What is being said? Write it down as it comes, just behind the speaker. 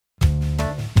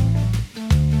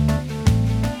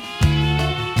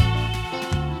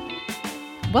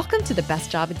Welcome to the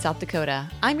best job in South Dakota.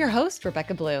 I'm your host,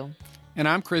 Rebecca Blue. And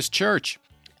I'm Chris Church.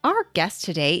 Our guest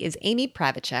today is Amy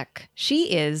Pravecek.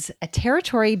 She is a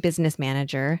territory business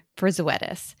manager for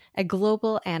Zoetis, a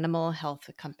global animal health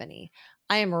company.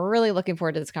 I am really looking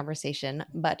forward to this conversation,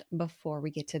 but before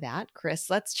we get to that, Chris,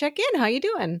 let's check in. How you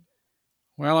doing?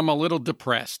 Well, I'm a little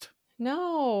depressed.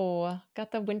 No,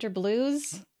 got the winter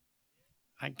blues?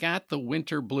 I got the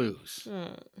winter blues.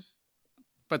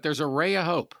 But there's a ray of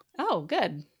hope. Oh,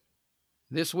 good.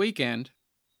 This weekend,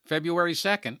 February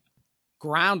 2nd,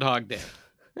 Groundhog Day.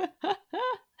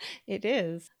 It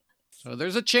is. So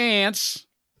there's a chance,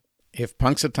 if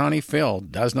Punxsutawney Phil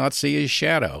does not see his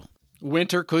shadow,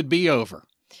 winter could be over.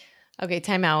 Okay,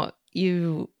 time out.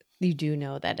 You do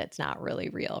know that it's not really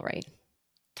real, right?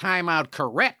 Time out,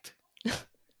 correct.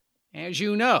 As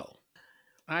you know,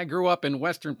 I grew up in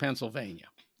Western Pennsylvania.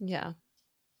 Yeah.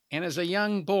 And as a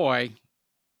young boy,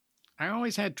 I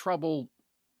always had trouble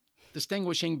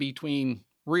distinguishing between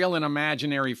real and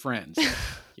imaginary friends.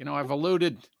 You know, I've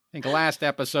alluded, I think, last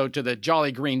episode to the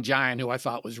Jolly Green Giant, who I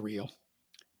thought was real.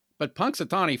 But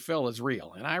Punxsutawney Phil is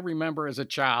real. And I remember as a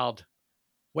child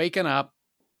waking up,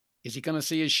 is he going to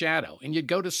see his shadow? And you'd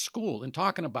go to school and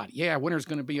talking about it. Yeah, winter's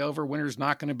going to be over. Winter's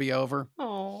not going to be over.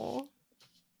 Oh.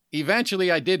 Eventually,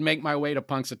 I did make my way to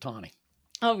Punxsutawney.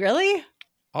 Oh, really?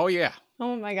 Oh, yeah.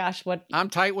 Oh, my gosh. What?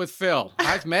 I'm tight with Phil.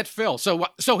 I've met Phil.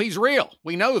 So he's real.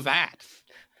 We know that.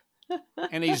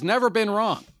 And he's never been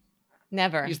wrong.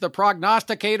 Never. He's the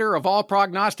prognosticator of all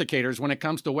prognosticators when it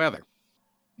comes to weather.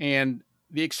 And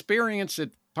the experience at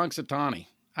Punxsutawney,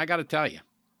 I got to tell you,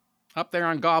 up there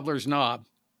on Gobbler's Knob,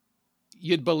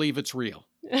 you'd believe it's real.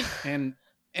 And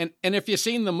if you've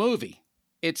seen the movie,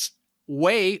 it's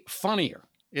way funnier.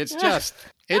 It's just,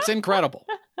 it's incredible.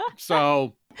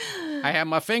 So I have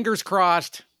my fingers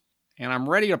crossed and I'm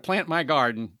ready to plant my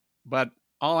garden, but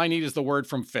all I need is the word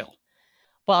from Phil.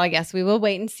 Well, I guess we will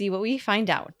wait and see what we find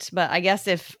out. But I guess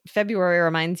if February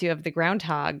reminds you of the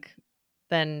groundhog,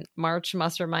 then March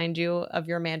must remind you of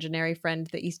your imaginary friend,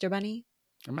 the Easter Bunny.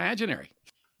 Imaginary?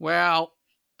 Well,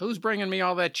 who's bringing me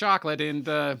all that chocolate and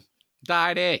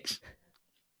dyed eggs?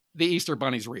 The Easter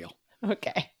Bunny's real.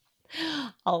 Okay.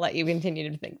 I'll let you continue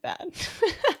to think that.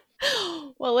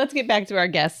 Well, let's get back to our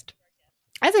guest.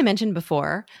 As I mentioned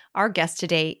before, our guest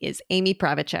today is Amy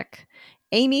Pravecek.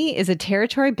 Amy is a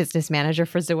territory business manager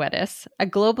for Zoetis, a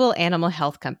global animal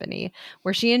health company,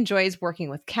 where she enjoys working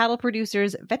with cattle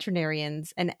producers,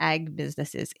 veterinarians, and ag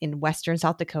businesses in Western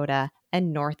South Dakota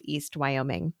and Northeast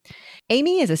Wyoming.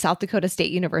 Amy is a South Dakota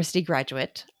State University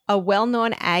graduate, a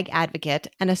well-known ag advocate,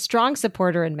 and a strong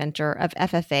supporter and mentor of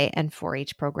FFA and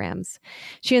 4-H programs.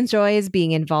 She enjoys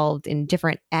being involved in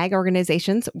different ag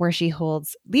organizations where she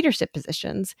holds leadership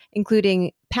positions,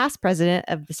 including past president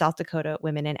of the South Dakota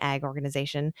Women in Ag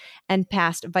Organization and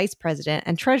past vice president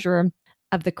and treasurer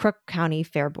of the Crook County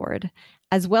Fair Board,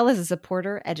 as well as a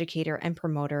supporter, educator, and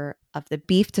promoter of the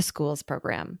Beef to Schools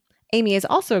program. Amy is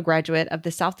also a graduate of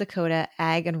the South Dakota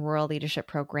Ag and Rural Leadership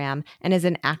Program and is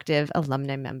an active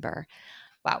alumni member.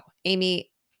 Wow, Amy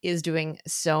is doing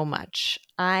so much.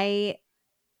 I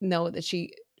know that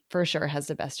she for sure has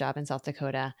the best job in South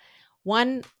Dakota.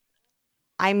 One,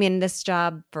 I'm in this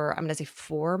job for, I'm going to say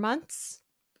 4 months.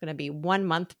 It's going to be 1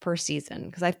 month per season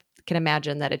because I can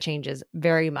imagine that it changes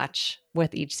very much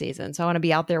with each season. So I want to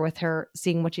be out there with her,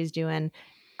 seeing what she's doing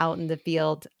out in the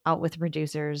field, out with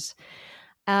producers.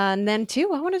 And then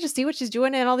two, I want to just see what she's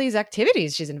doing in all these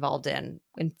activities she's involved in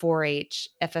 4-H,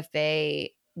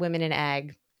 FFA, Women in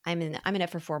Ag. I'm in it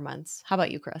for 4 months. How about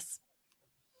you, Chris?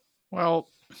 Well,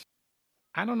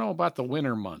 I don't know about the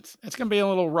winter months. It's going to be a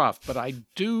little rough, but I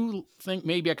do think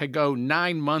maybe I could go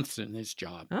 9 months in this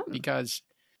job because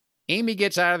Amy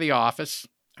gets out of the office.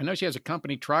 I know she has a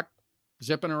company truck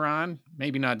zipping around,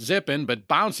 maybe not zipping, but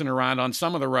bouncing around on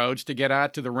some of the roads to get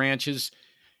out to the ranches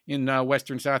in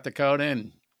Western South Dakota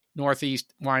and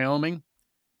Northeast Wyoming.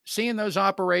 Seeing those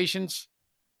operations,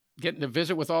 getting to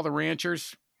visit with all the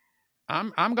ranchers,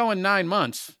 I'm going 9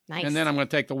 months. Nice. And then I'm going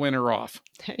to take the winter off.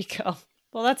 There you go.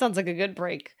 Well, that sounds like a good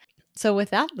break. So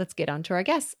with that, let's get on to our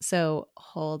guests. So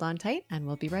hold on tight and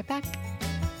we'll be right back.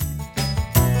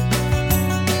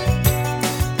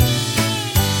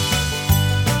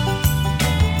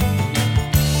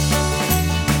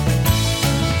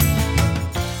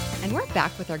 And we're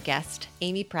back with our guest,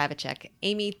 Amy Pravecek.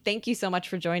 Amy, thank you so much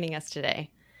for joining us today.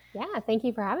 Yeah, thank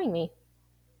you for having me.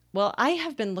 Well, I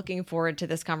have been looking forward to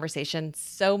this conversation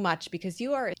so much because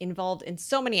you are involved in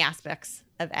so many aspects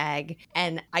of ag,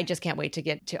 and I just can't wait to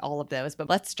get to all of those. But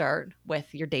let's start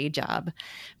with your day job.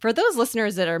 For those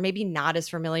listeners that are maybe not as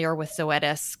familiar with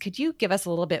Zoetis, could you give us a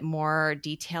little bit more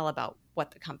detail about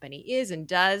what the company is and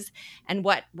does, and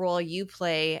what role you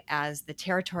play as the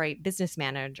territory business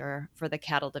manager for the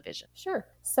cattle division. Sure.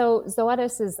 So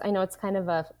Zoetis is, I know it's kind of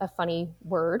a funny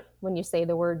word when you say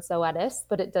the word Zoetis,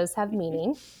 but it does have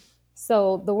meaning.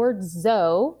 So the word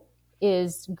zo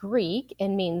is Greek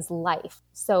and means life.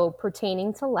 So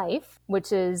pertaining to life,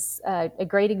 which is a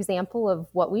great example of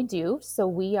what we do. So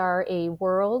we are a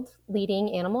world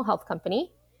leading animal health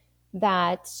company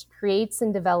that creates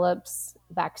and develops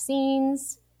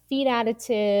vaccines, feed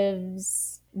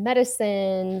additives,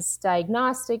 medicines,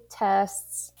 diagnostic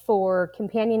tests for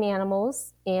companion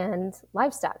animals and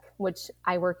livestock, which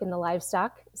I work in the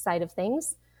livestock side of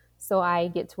things. So I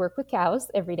get to work with cows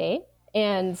every day.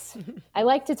 And I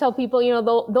like to tell people,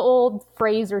 the old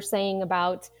phrase or saying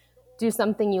about do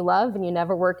something you love and you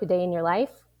never work a day in your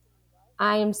life.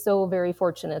 I am so very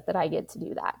fortunate that I get to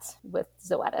do that with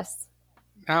Zoetis.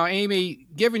 Now, Amy,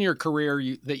 given your career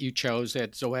that you chose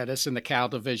at Zoetis in the cow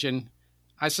division,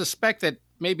 I suspect that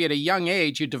maybe at a young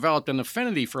age you developed an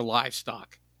affinity for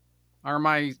livestock. Are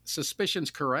my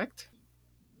suspicions correct?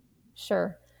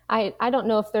 Sure. I don't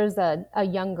know if there's a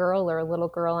young girl or a little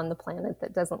girl on the planet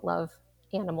that doesn't love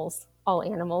animals, all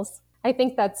animals. I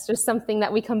think that's just something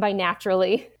that we come by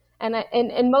naturally. And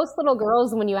most little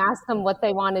girls, when you ask them what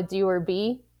they want to do or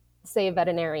be, say a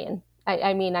veterinarian.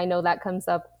 I mean, I know that comes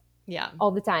up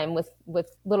all the time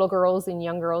with little girls and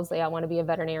young girls. They all want to be a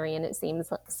veterinarian, it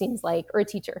seems like, or a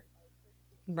teacher.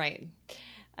 Right.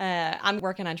 I'm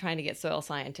working on trying to get soil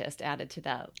scientist added to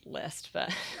that list,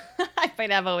 but I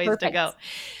might have a ways to go.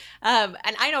 And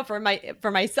I know for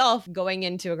myself, going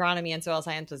into agronomy and soil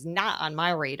science was not on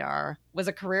my radar. Was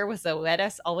a career with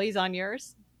Zoetis always on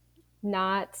yours?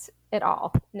 Not at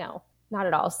all. No, not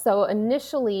at all. So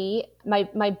initially,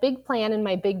 my big plan and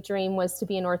my big dream was to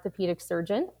be an orthopedic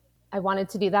surgeon. I wanted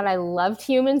to do that. I loved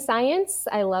human science.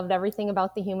 I loved everything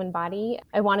about the human body.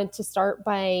 I wanted to start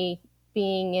by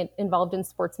being involved in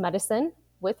sports medicine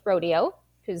with rodeo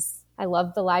because I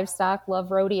love the livestock,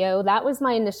 love rodeo. That was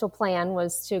my initial plan,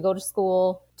 was to go to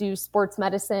school, do sports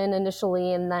medicine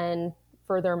initially, and then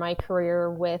further my career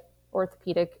with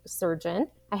orthopedic surgeon.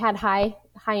 I had high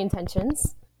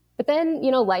intentions, but then,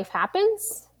 life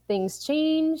happens, things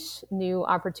change, new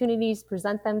opportunities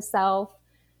present themselves.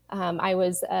 I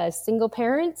was a single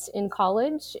parent in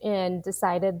college and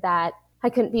decided that I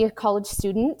couldn't be a college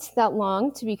student that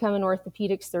long to become an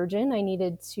orthopedic surgeon. I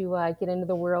needed to get into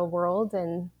the real world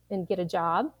and get a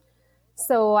job.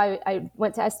 So I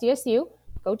went to SDSU,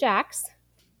 go Jacks.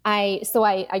 I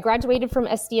graduated from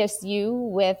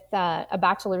SDSU with a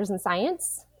bachelor's in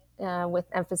science with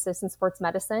emphasis in sports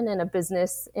medicine and a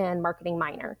business and marketing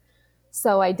minor.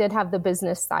 So I did have the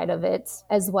business side of it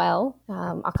as well.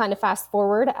 I'll kind of fast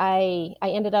forward. I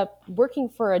ended up working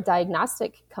for a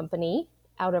diagnostic company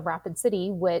out of Rapid City,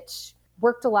 which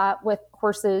worked a lot with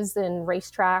horses and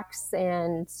racetracks.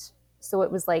 And so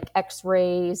it was like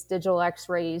x-rays, digital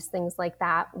x-rays, things like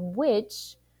that,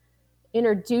 which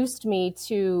introduced me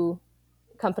to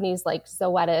companies like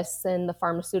Zoetis and the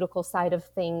pharmaceutical side of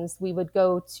things. We would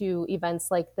go to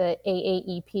events like the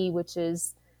AAEP, which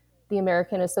is the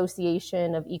American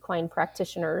Association of Equine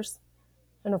Practitioners.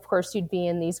 And of course, you'd be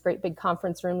in these great big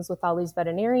conference rooms with all these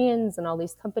veterinarians and all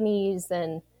these companies.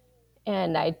 And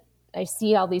I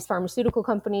see all these pharmaceutical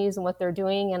companies and what they're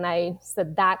doing. And I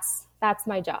said, that's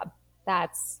my job.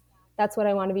 That's what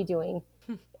I want to be doing.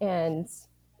 And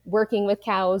working with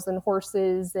cows and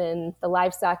horses and the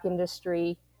livestock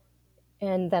industry.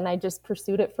 And then I just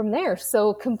pursued it from there.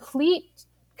 So complete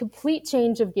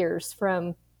change of gears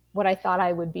from what I thought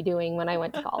I would be doing when I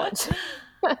went to college.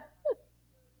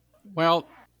 Well,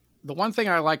 the one thing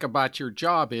I like about your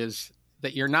job is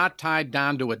that you're not tied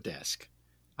down to a desk.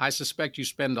 I suspect you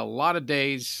spend a lot of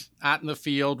days out in the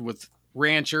field with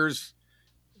ranchers,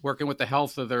 working with the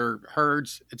health of their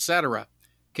herds, etc.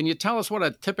 Can you tell us what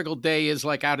a typical day is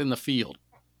like out in the field?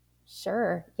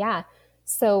 Sure, yeah.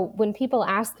 So when people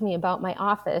ask me about my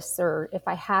office or if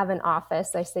I have an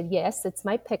office, I said, yes, it's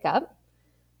my pickup.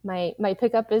 My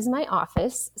pickup is my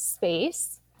office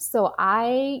space. So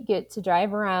I get to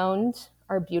drive around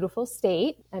our beautiful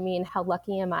state. I mean, how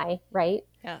lucky am I, right?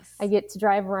 Yes. I get to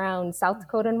drive around South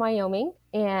Dakota and Wyoming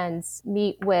and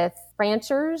meet with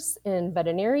ranchers and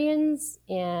veterinarians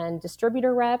and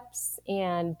distributor reps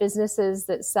and businesses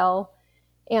that sell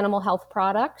animal health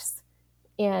products.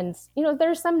 And,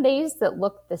 there are some days that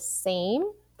look the same.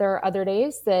 There are other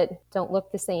days that don't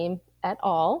look the same at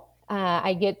all.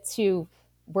 I get to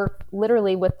work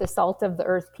literally with the salt of the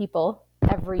earth people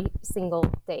every single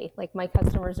day. Like, my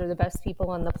customers are the best people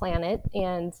on the planet.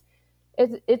 And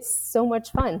it's so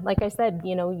much fun. Like I said,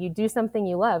 you do something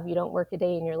you love. You don't work a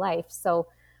day in your life. So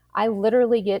I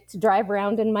literally get to drive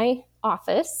around in my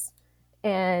office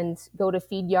and go to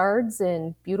feed yards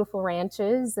and beautiful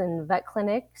ranches and vet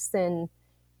clinics and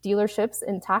dealerships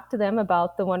and talk to them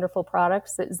about the wonderful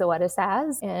products that Zoetis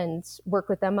has and work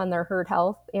with them on their herd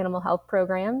health, animal health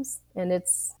programs. And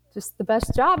it's just the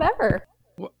best job ever.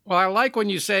 Well, I like when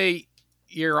you say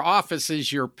your office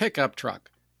is your pickup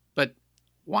truck, but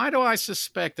why do I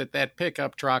suspect that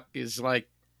pickup truck is like,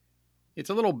 it's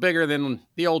a little bigger than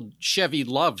the old Chevy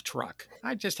Love truck?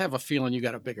 I just have a feeling you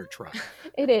got a bigger truck.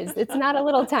 It is. It's not a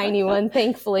little tiny one,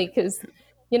 thankfully, because,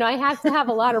 I have to have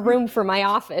a lot of room for my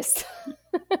office.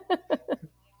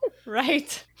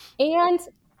 Right. And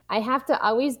I have to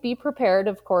always be prepared,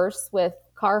 of course, with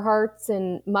Carhartts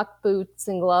and muck boots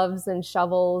and gloves and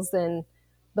shovels and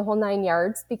the whole 9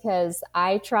 yards, because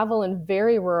I travel in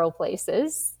very rural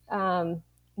places,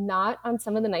 not on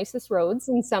some of the nicest roads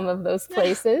in some of those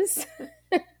places.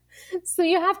 So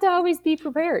you have to always be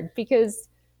prepared, because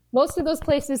most of those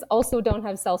places also don't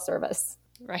have cell service.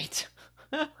 Right.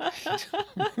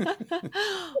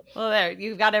 Well, there,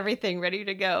 you've got everything ready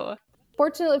to go.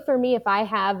 Fortunately for me, if I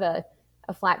have a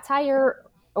flat tire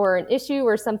or an issue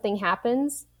or something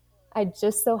happens, I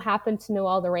just so happen to know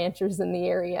all the ranchers in the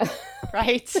area.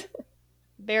 Right.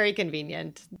 Very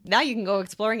convenient. Now you can go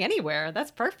exploring anywhere.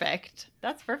 That's perfect.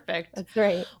 That's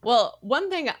great. Well, one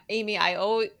thing, Amy, I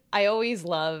always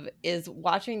love is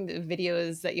watching the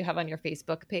videos that you have on your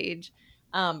Facebook page,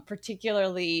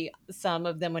 particularly some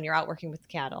of them when you're out working with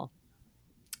cattle.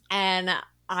 And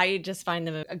I just find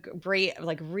them a great,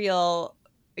 like, real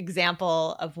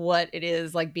example of what it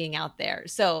is like being out there.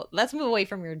 So let's move away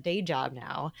from your day job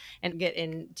now and get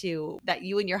into that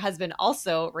you and your husband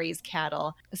also raise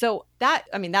cattle. So that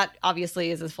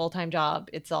obviously is a full-time job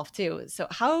itself too. So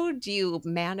how do you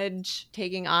manage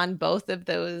taking on both of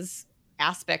those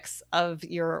aspects of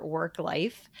your work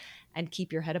life and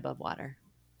keep your head above water?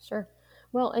 Sure.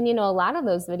 Well, and a lot of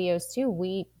those videos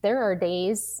too, there are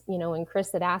days, when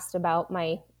Chris had asked about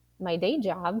my day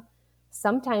job,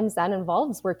 sometimes that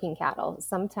involves working cattle,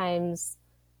 sometimes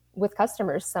with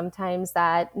customers. Sometimes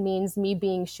that means me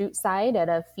being chute side at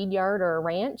a feed yard or a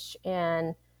ranch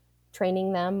and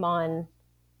training them on,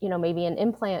 maybe an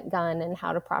implant gun and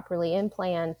how to properly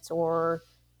implant, or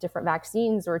different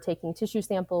vaccines, or taking tissue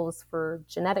samples for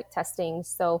genetic testing.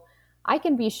 So I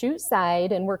can be chute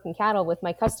side and working cattle with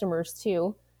my customers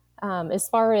too. As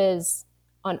far as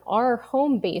on our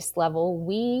home-based level,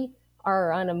 we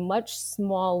are on a much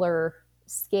smaller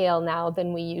scale now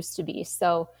than we used to be.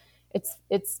 So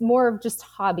it's more of just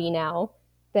hobby now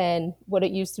than what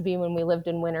it used to be when we lived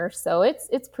in winter. So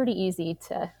it's pretty easy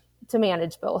to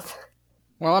manage both.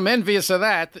 Well, I'm envious of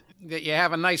that you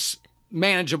have a nice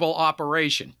manageable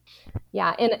operation.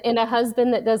 Yeah, and a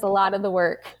husband that does a lot of the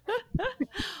work.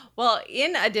 Well,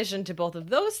 in addition to both of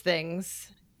those things,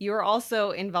 you're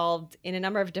also involved in a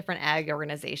number of different ag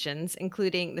organizations,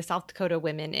 including the South Dakota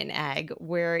Women in Ag,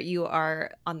 where you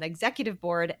are on the executive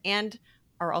board and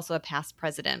are also a past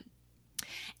president.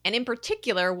 And in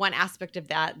particular, one aspect of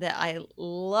that I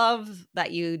love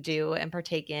that you do and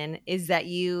partake in is that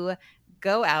you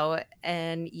go out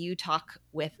and you talk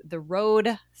with the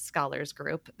Road Scholars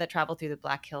group that travel through the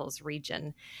Black Hills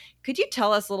region. Could you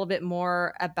tell us a little bit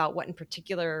more about what in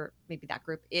particular maybe that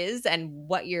group is and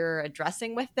what you're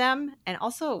addressing with them? And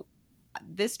also,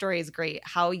 this story is great,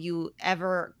 how you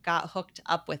ever got hooked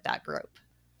up with that group.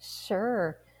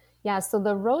 Sure. Yeah, so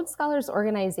the Road Scholars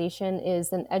organization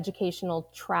is an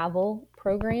educational travel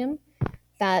program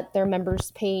that their members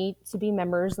pay to be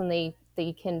members, and they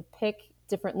can pick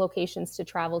different locations to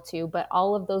travel to, but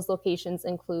all of those locations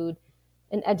include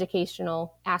an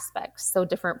educational aspect. So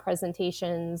different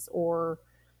presentations or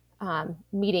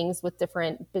meetings with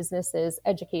different businesses,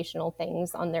 educational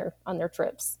things on their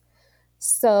trips.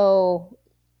 So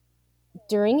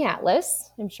during Atlas,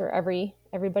 I'm sure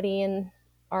everybody in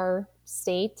our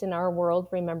state and our world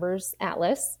remembers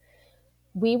Atlas.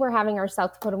 We were having our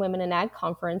South Dakota Women in Ag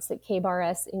conference at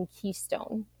KBRS in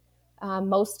Keystone.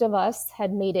 Most of us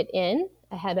had made it in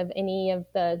ahead of any of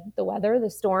the weather, the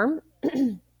storm.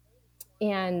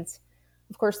 And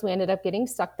of course, we ended up getting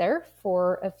stuck there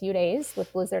for a few days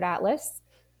with Blizzard Atlas,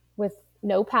 with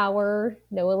no power,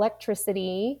 no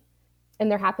electricity. And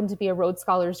there happened to be a Road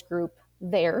Scholars group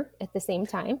there at the same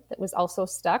time that was also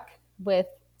stuck with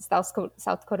South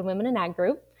Dakota Women in Ag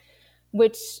group,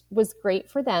 which was great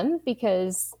for them,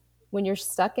 because when you're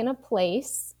stuck in a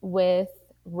place with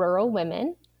rural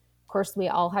women, of course, we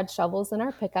all had shovels in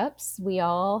our pickups. We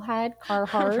all had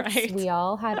Carhartts. Right. We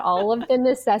all had all of the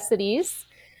necessities.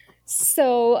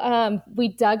 So we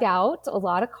dug out a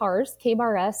lot of cars.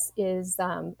 KBRS is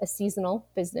a seasonal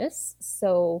business.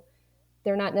 So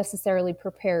they're not necessarily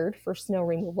prepared for snow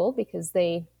removal because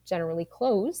they generally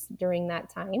close during that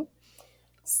time.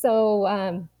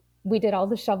 So we did all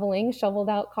the shoveling, shoveled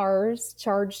out cars,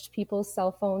 charged people's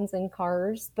cell phones in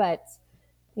cars. But,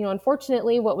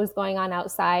 unfortunately, what was going on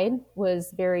outside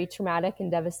was very traumatic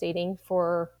and devastating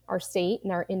for our state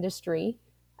and our industry.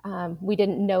 We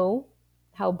didn't know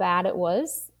how bad it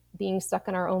was being stuck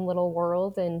in our own little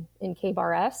world in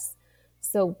KBRS.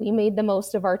 So we made the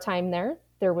most of our time there.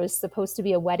 There was supposed to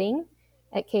be a wedding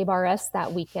at KBRS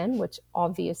that weekend, which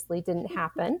obviously didn't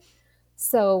happen.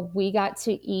 So we got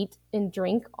to eat and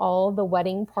drink all the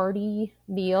wedding party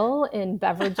meal and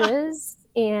beverages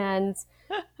and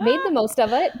made the most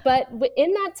of it. But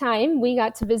in that time, we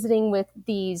got to visiting with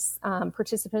these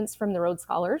participants from the Road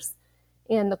Scholars.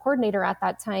 And the coordinator at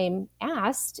that time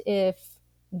asked if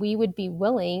we would be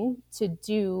willing to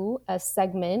do a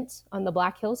segment on the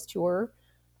Black Hills Tour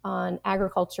on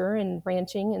agriculture and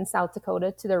ranching in South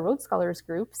Dakota to their Road Scholars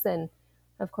groups. And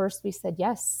of course, we said,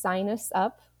 yes, sign us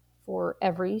up for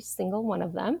every single one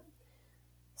of them.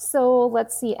 So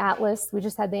let's see, Atlas, we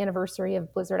just had the anniversary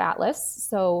of Blizzard Atlas.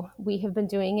 So we have been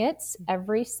doing it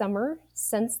every summer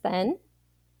since then.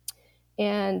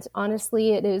 And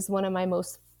honestly, it is one of my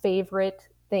most favorite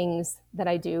things that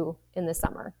I do in the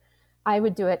summer. I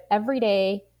would do it every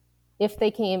day if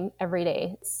they came every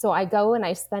day. So I go and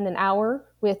I spend an hour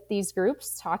with these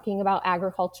groups talking about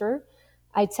agriculture.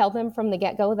 I tell them from the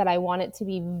get-go that I want it to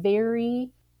be very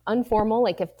informal.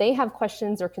 Like if they have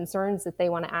questions or concerns that they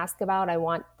want to ask about, I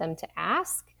want them to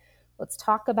ask. Let's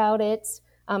talk about it.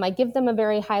 I give them a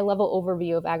very high-level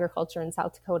overview of agriculture in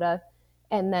South Dakota.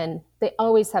 And then they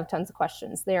always have tons of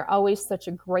questions. They are always such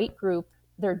a great group.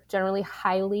 They're generally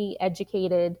highly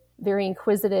educated, very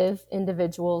inquisitive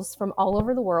individuals from all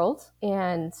over the world.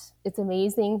 And it's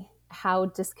amazing how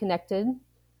disconnected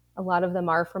a lot of them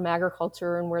are from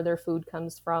agriculture and where their food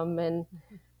comes from and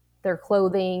their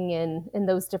clothing and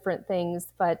those different things.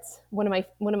 But one of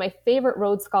my favorite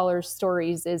Road Scholars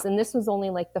stories is, and this was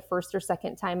only like the first or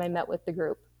second time I met with the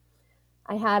group,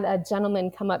 I had a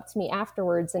gentleman come up to me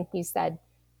afterwards and he said,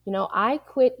 I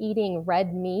quit eating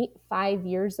red meat 5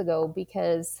 years ago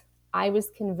because I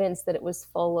was convinced that it was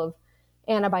full of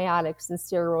antibiotics and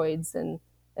steroids and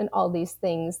all these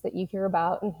things that you hear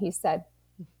about. And he said,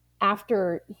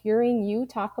 after hearing you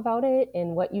talk about it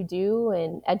and what you do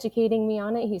and educating me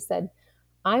on it, he said,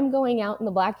 I'm going out in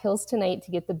the Black Hills tonight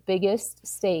to get the biggest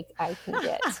steak I can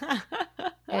get.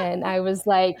 And I was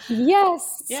like,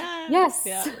 yes.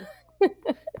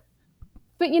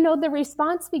 But, the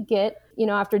response we get,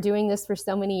 after doing this for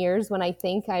so many years, when I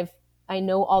think I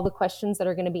know all the questions that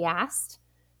are going to be asked,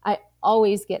 I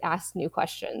always get asked new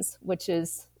questions, which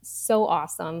is so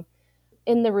awesome.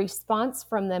 And the response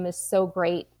from them is so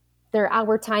great. Their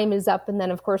hour time is up. And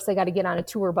then, of course, they got to get on a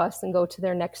tour bus and go to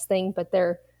their next thing. But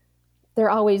they're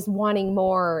always wanting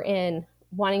more and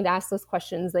wanting to ask those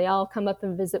questions. They all come up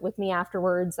and visit with me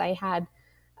afterwards. I had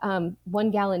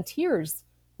one gal in tears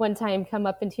one time come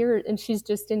up in tears, and she's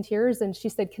just in tears, and she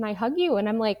said, can I hug you? And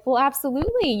I'm like, well,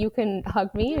 absolutely, you can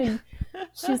hug me. And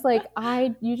she's like,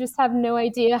 you just have no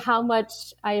idea how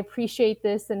much I appreciate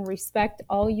this and respect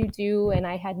all you do. And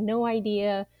I had no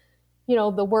idea,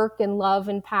 the work and love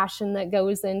and passion that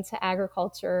goes into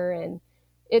agriculture. And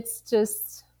it's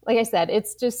just, like I said,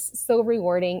 it's just so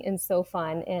rewarding and so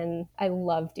fun. And I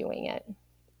love doing it.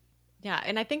 Yeah.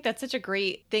 And I think that's such a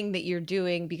great thing that you're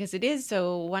doing, because it is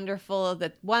so wonderful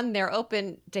that, one, they're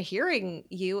open to hearing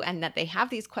you and that they have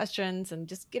these questions, and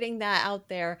just getting that out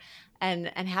there and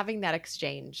having that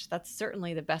exchange. That's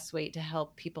certainly the best way to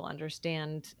help people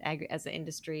understand ag as an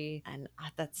industry. And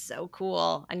that's so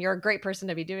cool. And you're a great person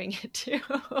to be doing it too.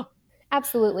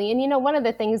 Absolutely. And, one of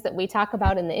the things that we talk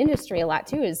about in the industry a lot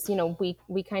too is,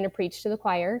 we kind of preach to the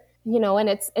choir, and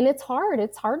it's hard.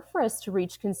 It's hard for us to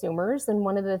reach consumers. And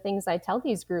one of the things I tell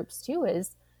these groups too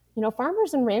is,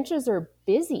 farmers and ranchers are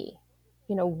busy.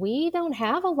 We don't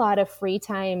have a lot of free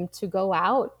time to go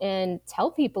out and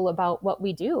tell people about what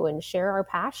we do and share our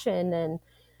passion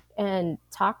and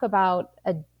talk about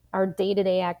our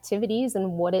day-to-day activities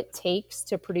and what it takes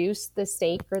to produce the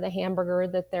steak or the hamburger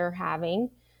that they're having.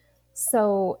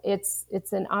 So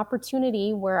it's an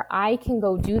opportunity where I can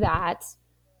go do that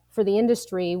for the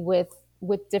industry with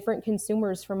different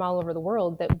consumers from all over the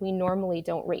world that we normally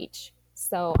don't reach.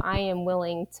 So I am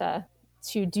willing to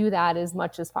do that as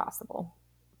much as possible.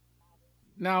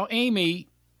 Now, Amy,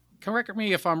 correct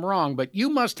me if I'm wrong, but you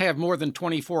must have more than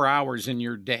 24 hours in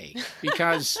your day,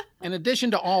 because in addition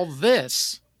to all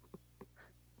this,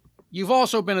 you've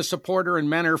also been a supporter and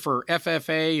mentor for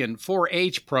FFA and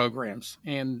 4-H programs.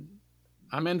 And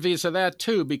I'm envious of that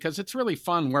too, because it's really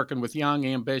fun working with young,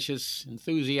 ambitious,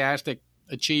 enthusiastic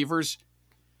achievers.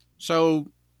 So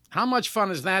how much fun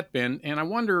has that been? And I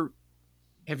wonder,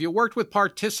 have you worked with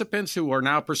participants who are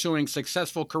now pursuing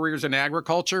successful careers in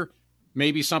agriculture?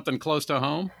 Maybe something close to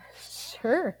home?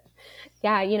 Sure.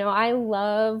 Yeah, I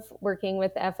love working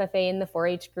with the FFA and the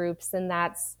 4-H groups, and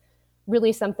that's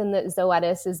really something that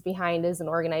Zoetis is behind as an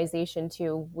organization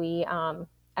too. We,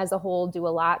 as a whole, do a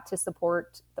lot to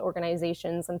support the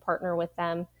organizations and partner with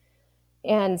them.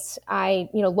 And I,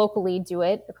 locally do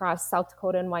it across South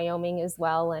Dakota and Wyoming as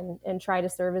well, and try to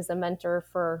serve as a mentor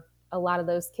for a lot of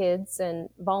those kids and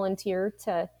volunteer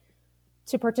to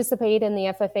participate in the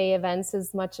FFA events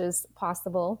as much as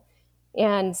possible.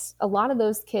 And a lot of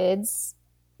those kids,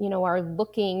 are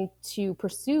looking to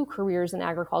pursue careers in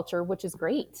agriculture, which is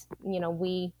great.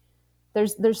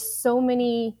 There's so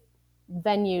many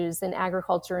venues in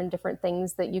agriculture and different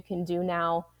things that you can do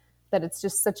now that it's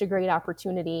just such a great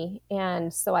opportunity.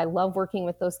 And so I love working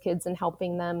with those kids and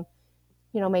helping them,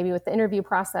 maybe with the interview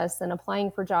process and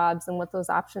applying for jobs and what those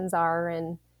options are,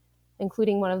 and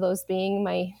including one of those being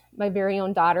my very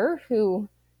own daughter, who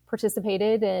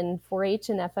participated in 4-H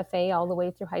and FFA all the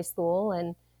way through high school.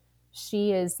 And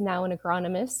she is now an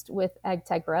agronomist with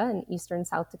AgTegra in eastern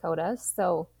South Dakota.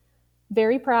 So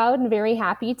very proud and very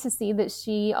happy to see that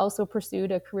she also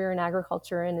pursued a career in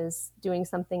agriculture and is doing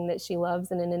something that she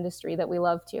loves in an industry that we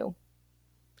love too.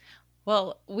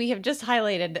 Well, we have just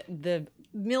highlighted the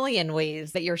million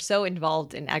ways that you're so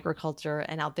involved in agriculture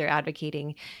and out there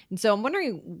advocating. And so I'm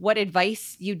wondering what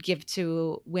advice you'd give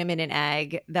to women in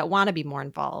ag that want to be more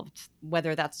involved,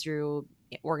 whether that's through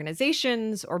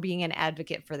organizations or being an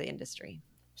advocate for the industry.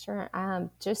 Sure.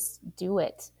 Just do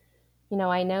it.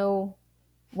 I know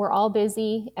we're all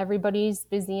busy. Everybody's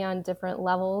busy on different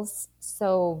levels.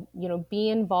 So, be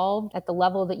involved at the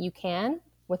level that you can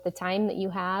with the time that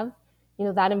you have.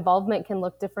 That involvement can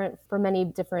look different for many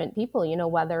different people,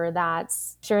 whether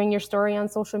that's sharing your story on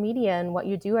social media and what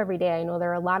you do every day. I know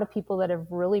there are a lot of people that have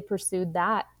really pursued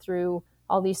that through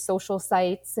all these social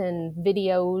sites and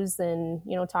videos and,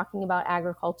 talking about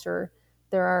agriculture.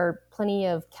 There are plenty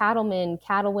of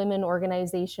cattlewomen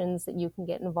organizations that you can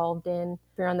get involved in.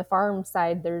 If you're on the farm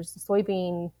side, there's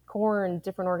soybean, corn,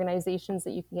 different organizations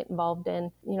that you can get involved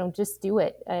in. Just do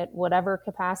it at whatever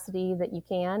capacity that you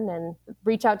can, and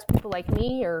reach out to people like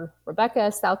me or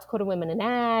Rebecca, South Dakota Women in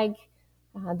Ag.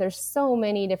 There's so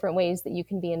many different ways that you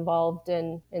can be involved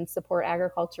and support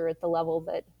agriculture at the level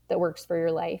that works for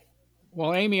your life.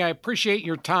 Well, Amy, I appreciate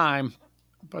your time,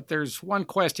 but there's one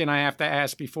question I have to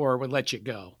ask before we let you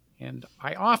go. And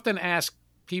I often ask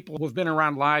people who've been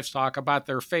around livestock about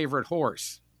their favorite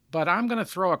horse, but I'm going to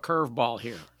throw a curveball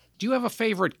here. Do you have a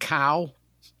favorite cow?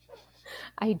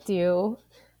 I do.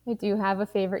 I do have a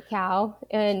favorite cow,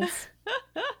 and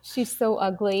she's so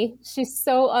ugly. She's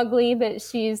so ugly that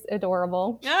she's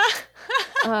adorable.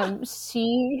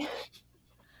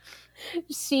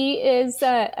 She is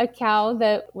a cow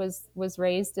that was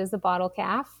raised as a bottle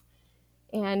calf,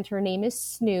 and her name is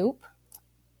Snoop.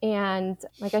 And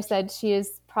like I said, she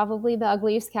is probably the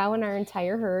ugliest cow in our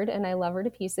entire herd, and I love her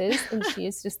to pieces. And she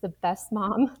is just the best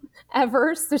mom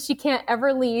ever. So she can't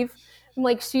ever leave. I'm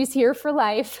like, she's here for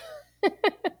life.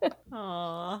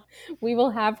 Aww. We will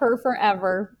have her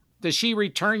forever. Does she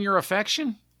return your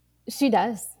affection? She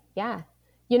does. Yeah.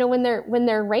 When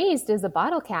they're raised as a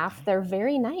bottle calf, they're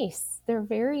very nice. They're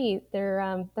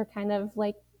kind of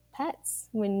like pets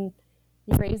when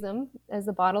you raise them as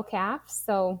a bottle calf.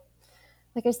 So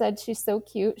like I said, she's so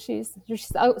cute. She's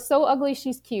so ugly.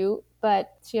 She's cute,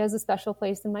 but she has a special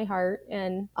place in my heart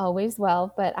and always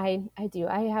will. But I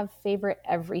have favorite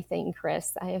everything,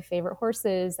 Chris. I have favorite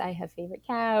horses. I have favorite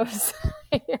cows.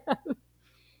 I have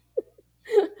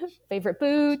favorite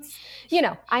boots.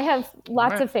 I have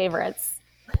lots of favorites.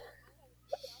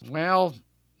 Well,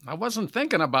 I wasn't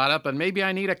thinking about it, but maybe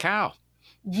I need a cow.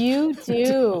 You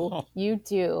do. You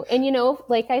do. And,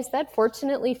 like I said,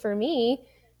 fortunately for me,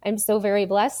 I'm so very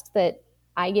blessed that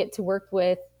I get to work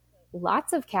with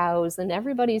lots of cows and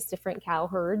everybody's different cow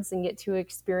herds and get to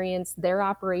experience their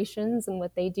operations and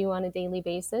what they do on a daily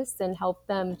basis and help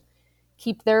them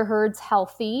keep their herds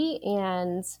healthy.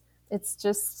 And it's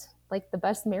just like the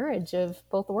best marriage of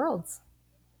both worlds.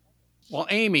 Well,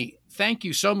 Amy, thank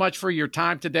you so much for your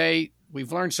time today.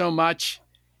 We've learned so much.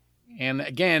 And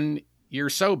again,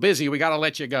 you're so busy, we got to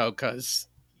let you go because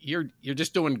you're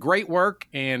just doing great work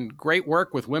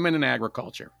with women in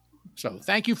agriculture. So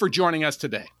thank you for joining us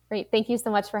today. Great. Thank you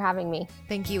so much for having me.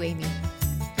 Thank you, Amy.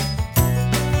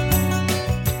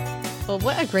 Well,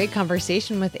 what a great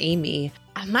conversation with Amy.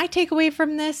 My takeaway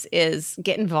from this is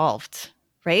get involved,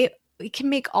 right? it can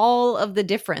make all of the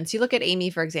difference. You look at Amy,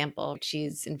 for example,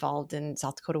 she's involved in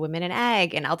South Dakota Women in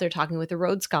Ag and out there talking with the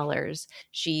Rhodes Scholars.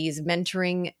 She's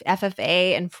mentoring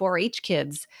FFA and 4-H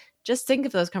kids. Just think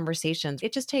of those conversations.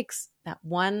 It just takes that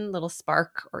one little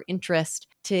spark or interest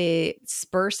to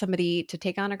spur somebody to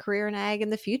take on a career in ag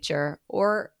in the future,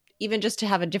 or even just to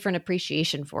have a different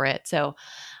appreciation for it. So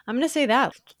I'm going to say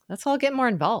that. Let's all get more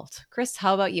involved. Chris,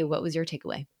 how about you? What was your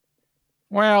takeaway?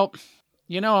 Well,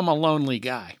 I'm a lonely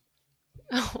guy.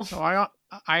 So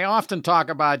I often talk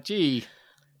about, gee,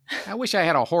 I wish I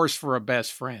had a horse for a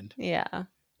best friend. Yeah.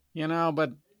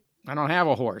 But I don't have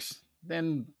a horse.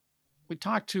 Then we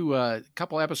talked to a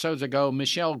couple episodes ago,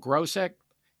 Michelle Grosek,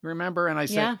 remember? And I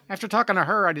said, after talking to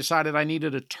her, I decided I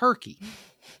needed a turkey.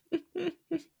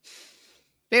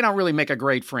 They don't really make a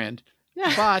great friend.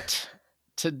 But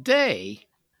today,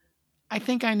 I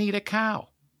think I need a cow.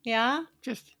 Yeah?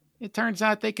 It turns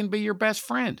out they can be your best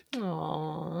friend.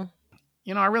 Aww.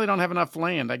 I really don't have enough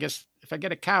land. I guess if I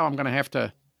get a cow, I'm going to have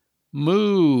to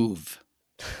move.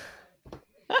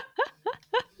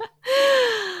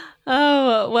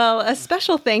 Oh, well, a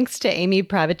special thanks to Amy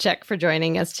Pravecek for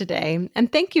joining us today.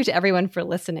 And thank you to everyone for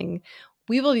listening.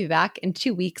 We will be back in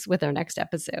 2 weeks with our next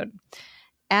episode.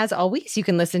 As always, you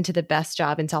can listen to The Best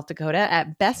Job in South Dakota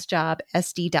at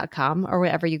bestjobsd.com or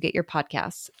wherever you get your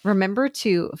podcasts. Remember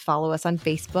to follow us on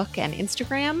Facebook and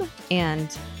Instagram.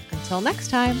 And until next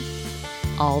time,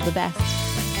 all the best.